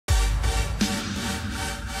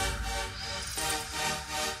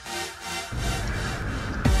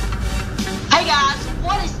guys,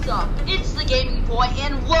 what is up? It's the Gaming Boy,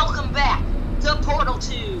 and welcome back to Portal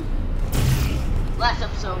 2. Last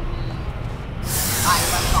episode, I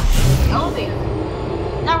left off in the elevator.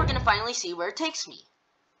 Now we're gonna finally see where it takes me.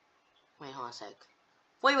 Wait, hold on a sec.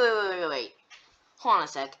 Wait. Hold on a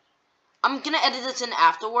sec. I'm gonna edit this in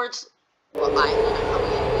afterwards. Well, I'm gonna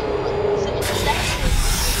probably edit it, but so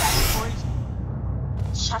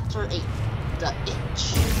it's Chapter 8, The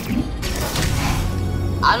Itch.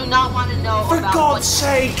 I do not want to know For about God's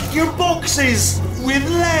sake, your boxes with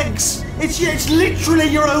legs. It's literally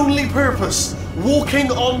your only purpose.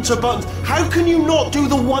 Walking onto buttons. How can you not do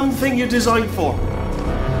the one thing you're designed for?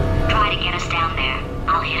 Try to get us down there.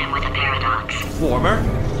 I'll hit him with a paradox. Warmer,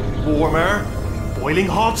 boiling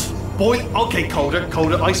hot, okay, colder,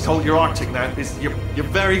 ice cold. You're Arctic now. You're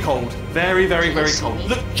very cold, very cold.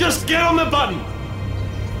 Look, just get on the button.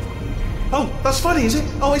 Oh, that's funny, is it?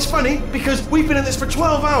 Oh, it's funny because we've been in this for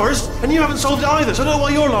 12 hours and you haven't solved it either. So I don't know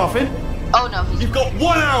why you're laughing. Oh no, You've got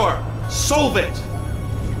 1 hour. Solve it.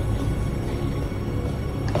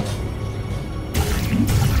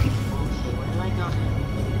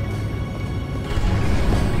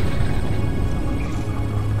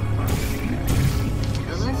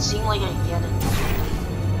 Seem like I get it.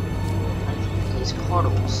 Like these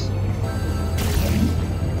portals.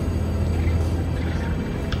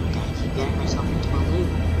 Gotta keep getting myself into a loop.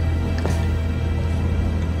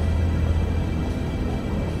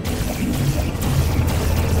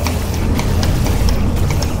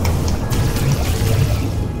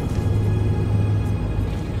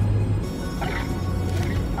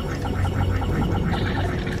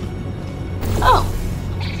 Oh.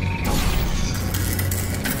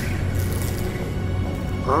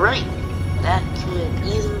 Alright, that could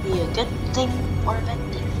either be a good thing or a bad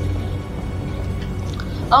thing.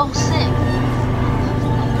 Oh, sick!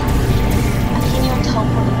 I can't even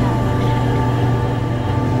teleport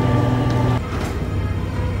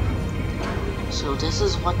now. So this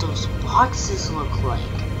is what those boxes look like.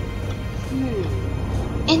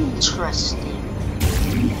 Interesting.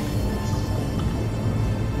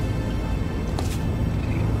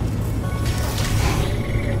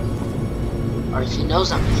 Or he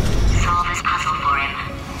knows I'm here. Solve this puzzle for him.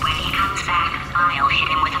 When he comes back, I'll hit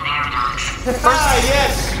him with a paradox.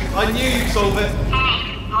 Yes! I knew you'd solve it.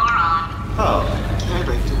 Hey, moron. Oh. Can I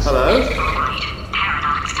break this? Hello? Alright,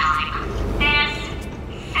 paradox time. This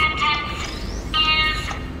sentence is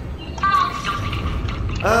false.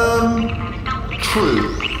 Don't think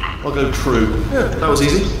True. I'll go true. Yeah, that was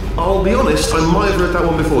easy. I'll be honest, I might have read that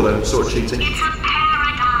one before though, sort of cheating. It's a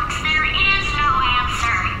paradox. There is no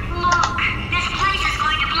answer. Look, this place is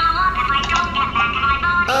going to blow up if I don't get back in my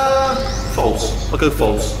body. False. I'll go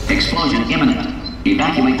false. Explosion imminent.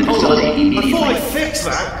 Evacuate the facility I immediately. thought I fixed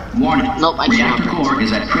that. Warning. Nope, I Reactor can't. core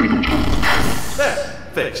is at critical point. There,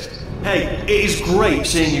 fixed. Hey, it is great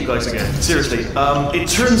seeing you guys again. Seriously, it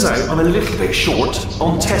turns out I'm a little bit short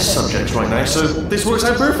on test subjects right now, so this works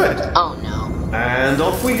out perfect. Oh no. And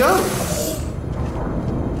off we go.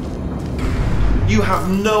 You have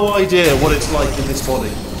no idea what it's like in this body.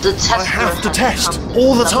 The test I have to test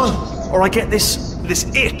all the time, or I get this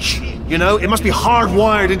itch. You know, it must be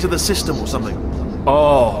hardwired into the system or something.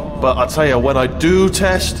 Oh, but I tell you, when I do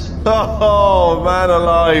test, oh man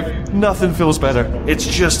alive, nothing feels better. It's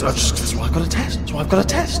just that's why I've got to test. That's why I've got to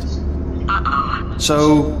test. Uh-oh.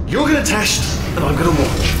 So you're gonna test, and I'm gonna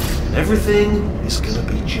watch. And everything is gonna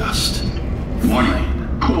be just. Warning.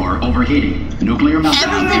 Core overheating. Nuclear meltdown.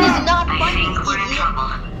 Everything is not I funny, think we're in idiot.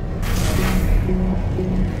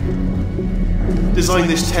 trouble. Designed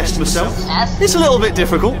this test myself. Yes. It's a little bit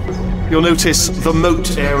difficult. You'll notice the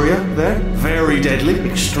moat area there. Very deadly,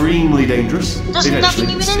 extremely dangerous. There's nothing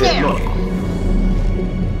even in there.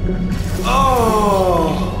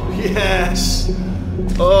 Oh, yes.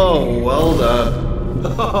 Oh, well done.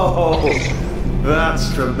 Oh,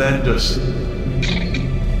 that's tremendous.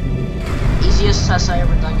 Easiest test I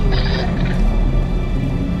ever done, you idiot.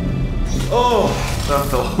 Oh, that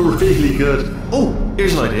felt really good. Oh,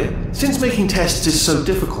 here's an idea. Since making tests is so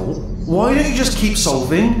difficult, why don't you just keep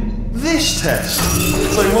solving this test?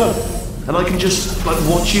 Same one. And I can just, like,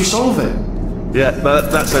 watch you solve it. Yeah,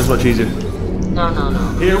 that sounds much easier. No.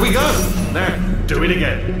 Here we go. Now, do it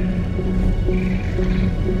again.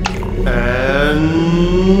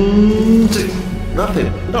 And... nothing.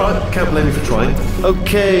 Alright, can't blame you for trying.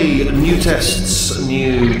 Okay, new tests.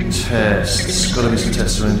 Gotta be some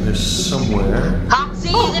tests around here somewhere. See,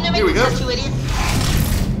 you're gonna make here we the go. test, you idiot.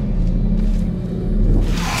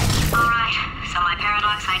 Alright, so my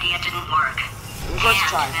paradox idea didn't work. Let's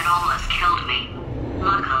try. And it almost killed me.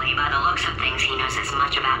 Luckily, by the looks of things, he knows as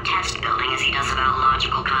much about test building as he does about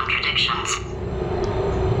logical contradictions.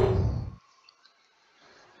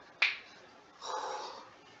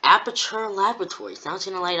 Aperture Laboratories. Now it's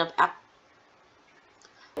gonna light up.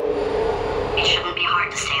 It shouldn't be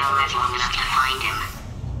hard to stay alive long enough to find him.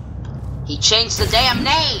 He changed the damn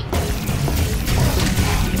name.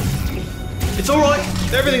 It's alright.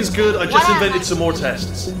 Everything's good. I just invented some more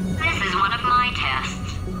tests. This is one of my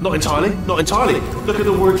tests. Not entirely. Not entirely. Look at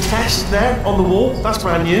the word test there on the wall. That's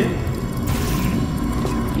brand new.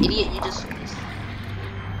 Idiot, you just...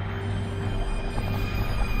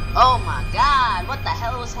 Oh my god, what the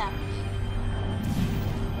hell is happening?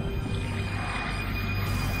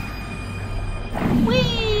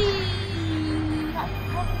 Whee!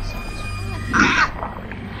 Ah! Oh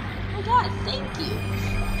my god, thank you.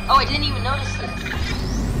 Oh, I didn't even notice this.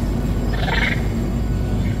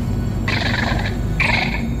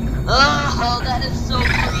 Oh, that is so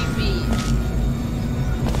creepy.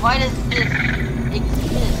 Why does this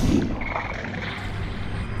exist?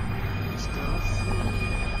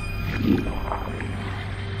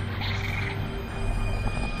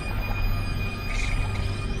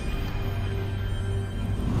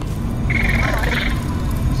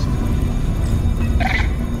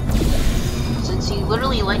 Since he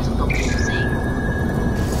literally likes the whole thing.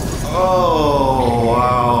 Oh,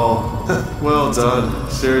 wow. Well done.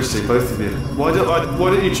 Seriously, both of you. Why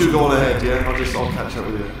don't you two go on ahead, yeah? I'll catch up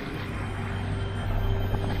with you.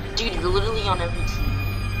 Dude, you're literally on every TV.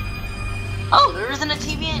 Oh, there isn't a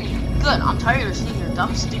TV in here. Good, I'm tired of seeing your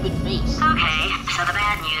dumb, stupid face. Okay, so the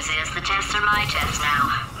bad news is the tests are my tests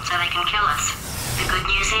now, so they can kill us. The good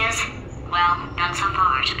news is, well, none so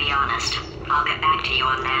far, to be honest. I'll get back to you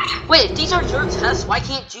on that. Wait, if these are your tests, why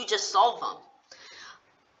can't you just solve them?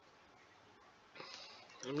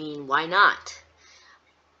 I mean, why not?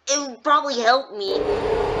 It would probably help me.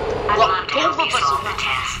 I'd love to help you solve the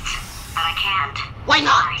tests, but I can't. Why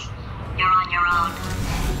not? Sorry. You're on your own.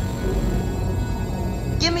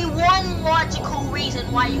 Give me one logical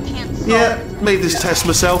reason why you can't solve Yeah, it. made this test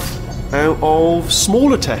myself out of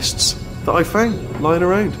smaller tests that I found lying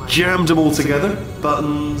around. Jammed them all together.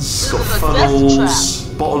 Buttons, got This is a funnels,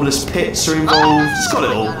 death bottomless pits are involved. It's got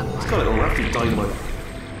it all. It's got it all. Absolute dynamite.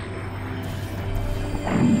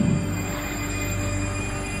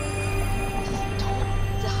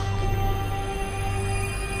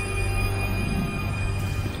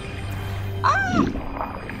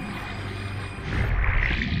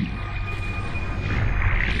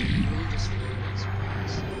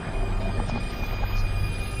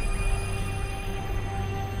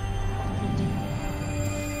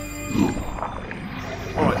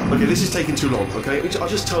 Alright, okay, this is taking too long, okay? I'll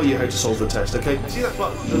just tell you how to solve the test, okay? See that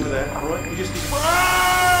button over there, alright? You just...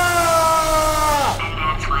 Ah! And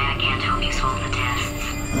that's why I can't help you solve the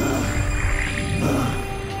tests.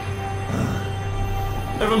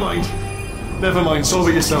 Never mind. Never mind, solve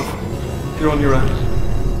it yourself. You're on your own.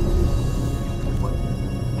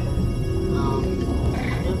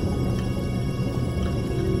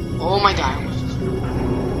 Oh my god.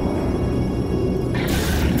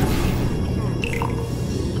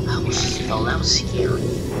 Oh, that was scary.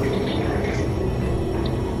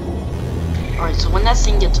 Alright, so when that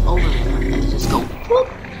thing gets over there, I just go whoop.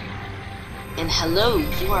 And hello,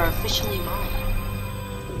 you are officially mine.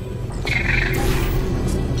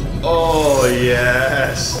 Oh,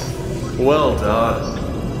 yes. Well done.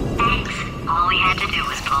 Thanks. All we had to do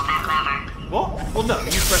was pull that lever. What? Well, no,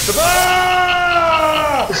 you press the...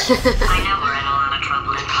 Ah! I know we're in a lot of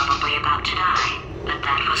trouble and probably about to die, but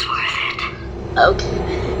that was worth it. Okay.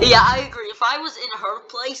 Yeah, I agree. If I was in her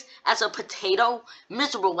place as a potato,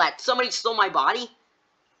 miserable that somebody stole my body,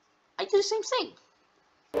 I'd do the same thing.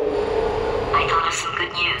 I thought of some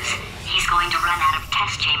good news. He's going to run out of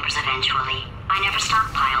test chambers eventually. I never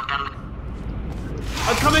stockpiled them.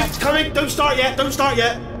 I'm coming, don't start yet,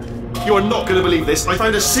 You are not going to believe this. I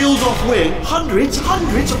found a sealed-off wing, hundreds of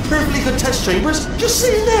perfectly good test chambers, just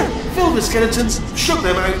sitting there, filled with skeletons, shook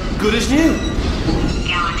them out, good as new.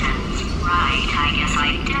 Skeletons. Right, I guess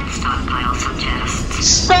I did stockpile some tests.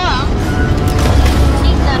 Some?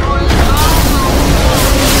 Take that order.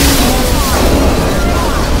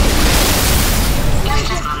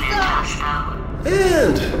 Just as momentous, though.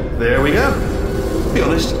 And there we go. Be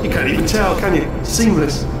honest, you can't even tell, can you?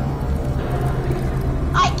 Seamless.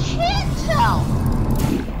 I can't tell.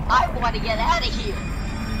 I want to get out of here.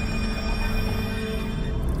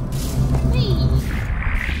 Please.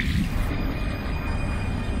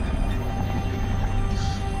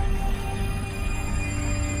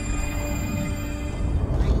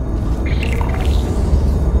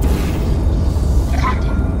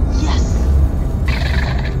 Yes.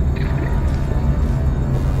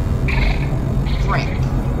 Frank.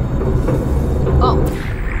 Oh.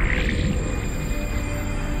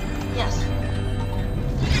 Yes.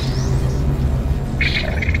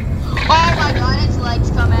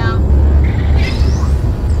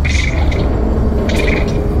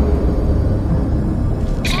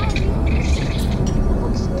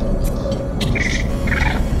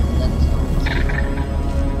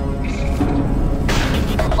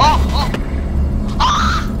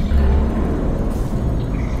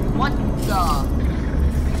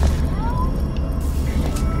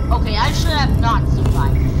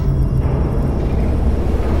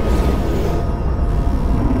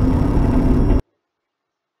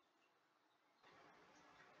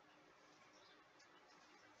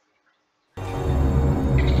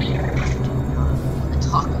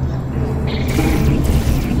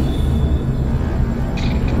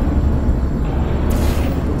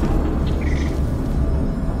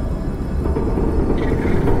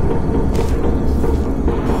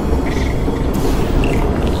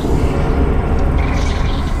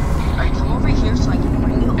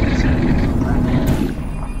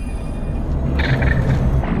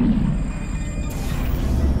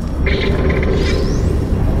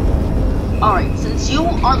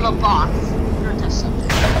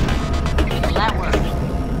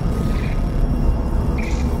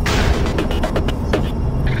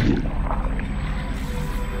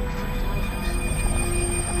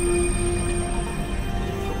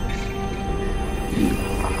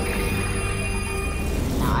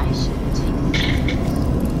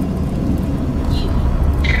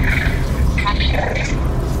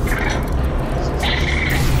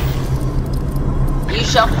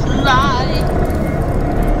 shall fly.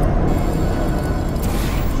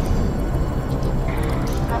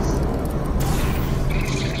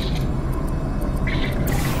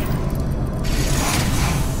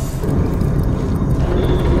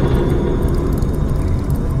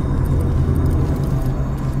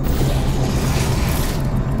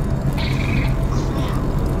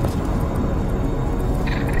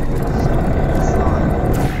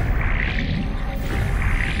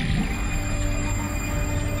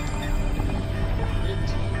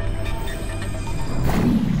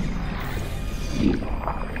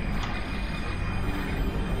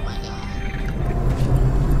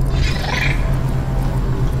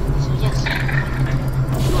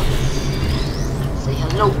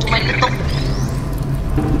 hello to my little...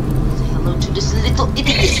 Say hello to this little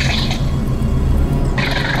idiot.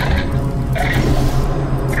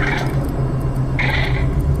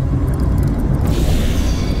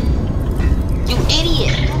 You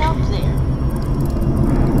idiot! Get up there.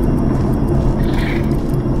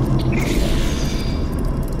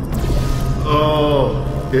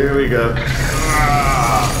 Oh, here we go.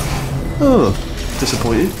 Oh,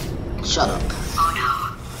 disappointed. Shut up. Oh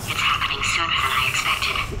no, it's happening sooner than I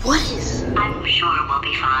expected. What is? I'm sure we'll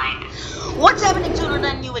be fine. What's happening sooner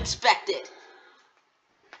than you expected?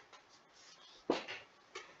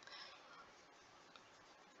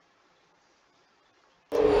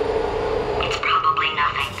 It's probably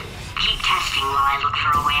nothing. Keep testing while I look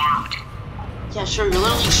for a way out. Yeah, sure, you're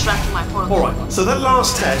literally extracting my portal. Alright, so that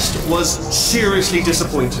last test was seriously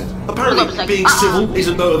disappointing. Apparently, Hold on a being second. civil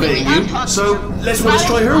isn't motivating Wait, I'm you, talking so to you. let's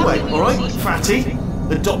try her way, I'm alright? talking to you.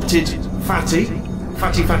 Fatty, adopted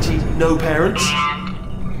fatty, no parents.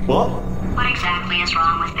 And What? what exactly is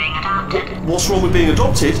wrong with being adopted? What's wrong with being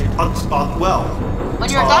adopted? Well, When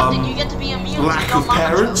you're adopted, you get to be immune lack to your of mama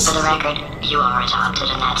parents. For the record, you are adopted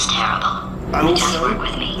and that's terrible. and It doesn't also work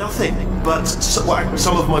with me. nothing. But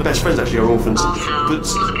some of my best friends actually are orphans. Also, But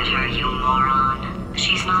look at her, you moron.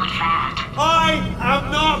 She's not fat. I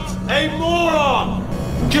am not a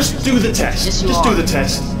moron. Just do the test. Yes, you Just are. do the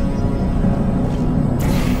test.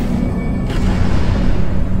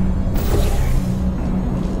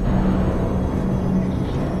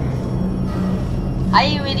 Hi,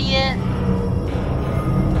 you idiot.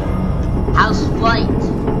 House flight.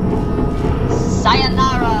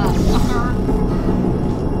 Sayonara, sucker.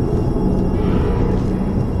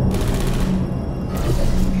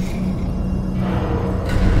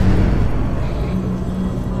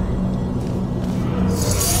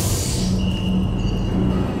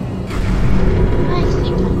 I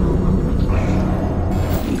think I know already.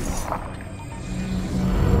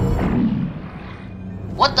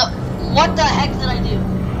 What the heck did I do?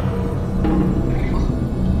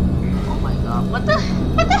 Oh my god, what the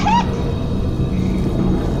heck?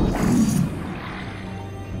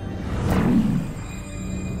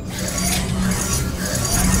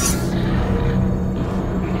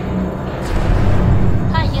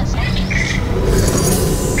 Hi, yes.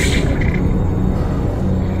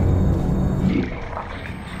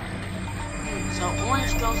 So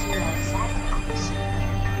orange goes in the side box.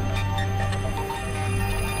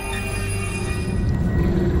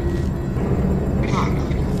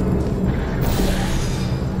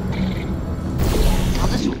 Now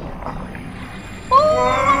this one.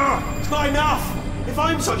 It's not enough! If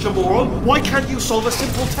I'm such a moron, why can't you solve a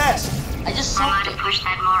simple test? I just I solved might it. have pushed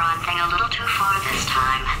that moron thing a little too far this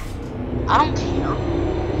time. I don't care.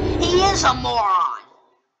 He is a moron.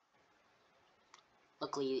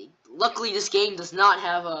 Luckily, this game does not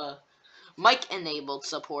have a mic enabled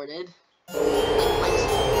supported. Now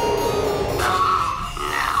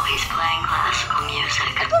he's playing classical music.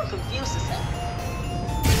 I got confused as heck.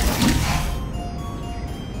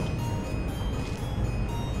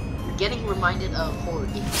 You're getting reminded of horror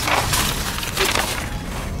games.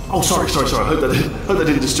 Oh, sorry. I hope that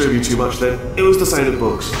didn't disturb you too much then. It was the sound of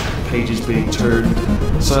books, pages being turned.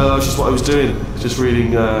 So that's just what I was doing, just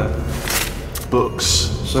reading books.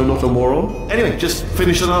 So not a moron. Anyway, just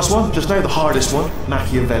finished the last one, just now, the hardest one,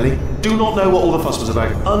 Machiavelli. Do not know what all the fuss was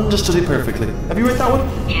about. Understood it perfectly. Have you read that one?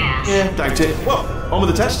 Yes. Yeah, doubt it. Well, on with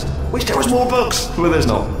the test. Wish there was more books. Well, there's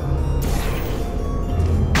not.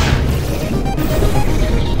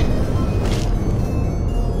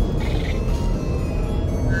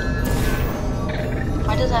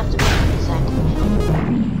 Why does it have to be exactly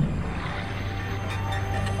middle?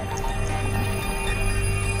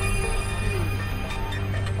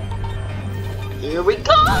 Here we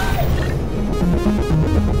go!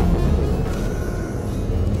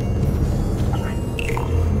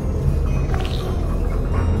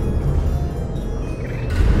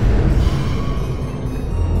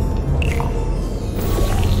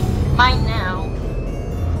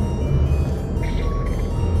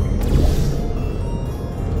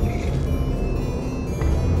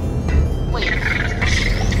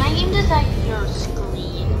 entire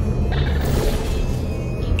screen.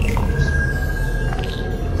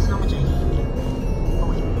 That's how much I hate you. Oh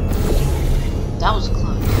wait. That was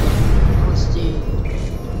close. Let's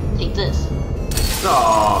take this.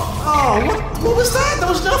 Oh, what was that? That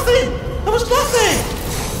was nothing! That was nothing!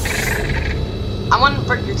 I want to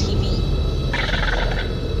break your TV.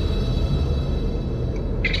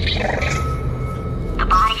 The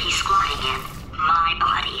body he's squatting in, my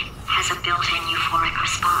body, has a built-in euphoric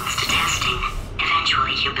response to testing.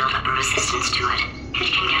 Eventually, you build up a resistance to it.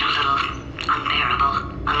 It can get a little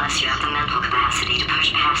unbearable, unless you have the mental capacity to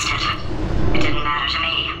push past it. It didn't matter to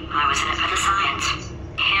me. I was in it for the science.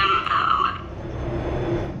 Him, though.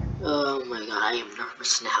 Oh my god, I am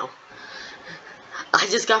nervous now. I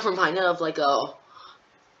just got reminded of like a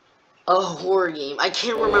horror game. I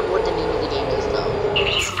can't remember what the name of the game is though. If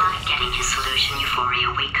he's not getting his solution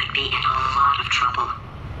euphoria, we could be in a lot of trouble.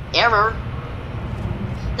 Error.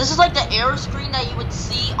 This is like the error screen that you would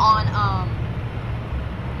see on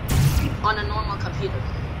a normal computer.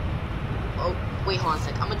 Oh, wait, hold on a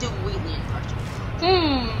sec. I'm gonna do Wheatley impression.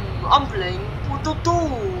 I'm playing Portal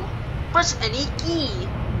 2. Press any key.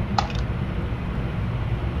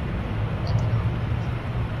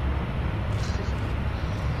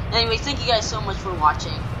 Anyways, thank you guys so much for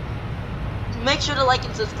watching. Make sure to like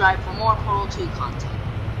and subscribe for more Portal 2 content.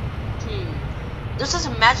 This is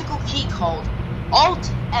a magical key called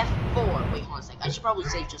Alt F4. Wait, hold on a sec. I should probably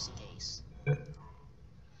save just in case.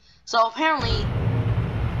 So apparently,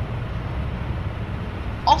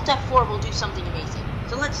 Alt F4 will do something amazing.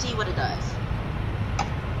 So let's see what it does.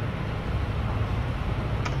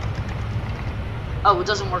 Oh, it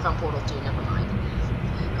doesn't work on Portal 2. Never mind.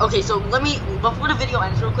 Okay, so let me, before the video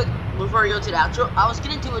ends real quick, before I go to the outro, I was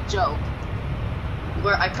gonna do a joke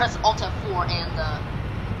where I press Alt F4 and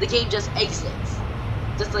the game just exits.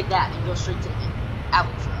 Just like that, and goes straight to the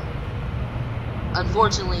outro.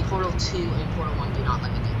 Unfortunately, Portal 2 and Portal 1 do not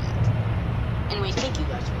let me do that. Anyway, thank you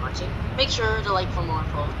guys for watching. Make sure to like for more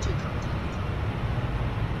Portal 2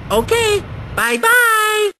 content. Okay, bye-bye!